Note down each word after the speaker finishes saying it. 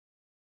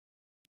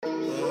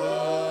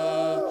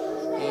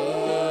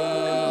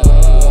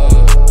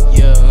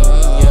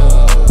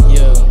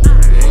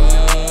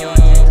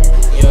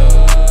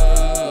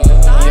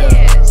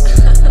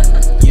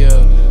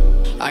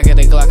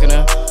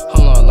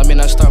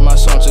I start my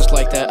song just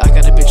like that. I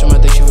got a bitch on my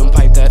dick, she even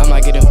pipe that. I'm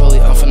not getting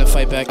bullied, I'm finna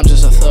fight back. I'm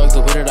just a thug,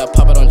 the way that I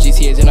pop it on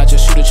GTA, then I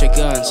just shoot at your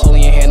guns.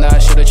 Holding your hand, now I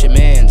shoot at your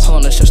mans. Hold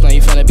on the shush, now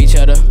you finna be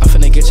cheddar. I'm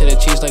finna get to the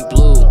cheese like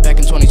blue. Back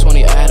in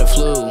 2020, I had a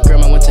flu.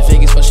 Grandma went to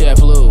Vegas, but she had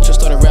flu. Just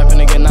started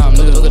rapping again, now I'm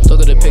new. Look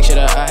at the picture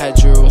that I had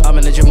drew. I'm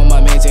in the gym with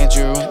my mans and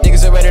Drew.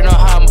 Niggas already know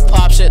how I'ma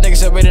pop shit.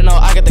 Niggas already know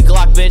I got the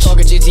Glock, bitch.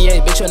 Talking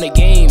GTA, bitch on the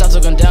game. Stop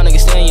looking down,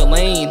 niggas stay in your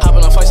lane.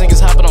 Hopping on fights,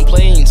 niggas hopping on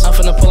planes. I'm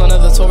finna pull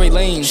another Tory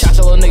Lane. Shots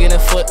a little nigga in the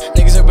foot.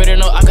 Niggas already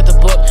know I got the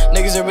book.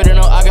 Niggas already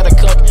know I gotta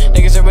cook.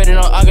 Niggas already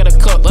know I gotta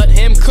cook. Let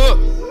him cook.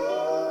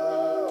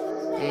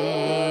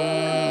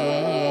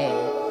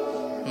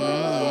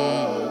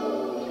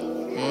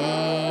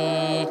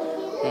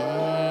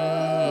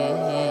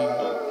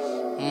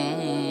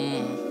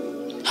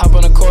 Hop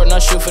on the court and I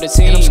shoot for the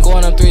team. I'm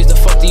scoring on threes, the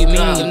fuck do you mean?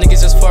 Them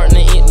niggas just farting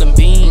and eating them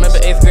beans. Remember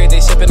 8th grade, they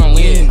sipping on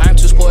lean. I'm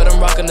too spoiled,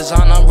 I'm rocking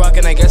design, I'm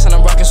rocking I guess, and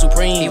I'm rocking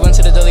Supreme. He went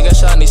to the deli, got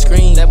shot and he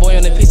screamed. That boy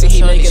on the pizza,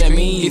 he making it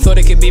mean. He thought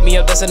he could beat me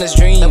up, that's in his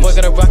dream. That boy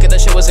got a rocket,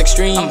 that shit was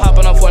extreme. I'm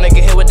hopping off when I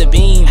get hit with the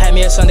beam. Had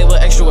me a Sunday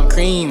with extra whipped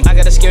cream. I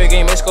got a scary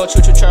game, it's called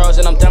Choo Choo Charles,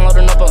 and I'm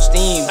downloading up on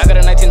Steam. I got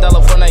a $19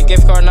 Fortnite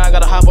gift card, now I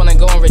gotta hop on and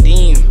go and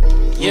redeem.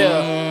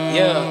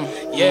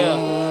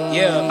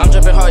 I'm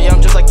dripping hard, yeah,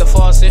 I'm just like the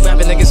faucet.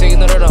 Rapping niggas say you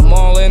know that I'm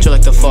all in. Just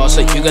like the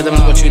faucet, you got them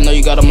what you know,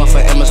 you got them off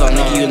of Amazon,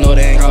 nigga, you know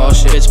they ain't call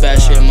shit. Bitch,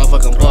 bad shit,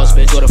 motherfucking boss,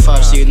 bitch. Go to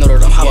 5, so you know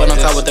that I'm hopping on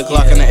car with the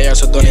Glock in the air,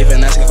 so don't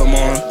even ask if I'm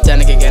on. That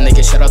nigga get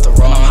nigga shut out the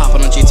wrong. I'm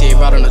hopping on GTA,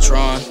 riding the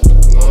Tron.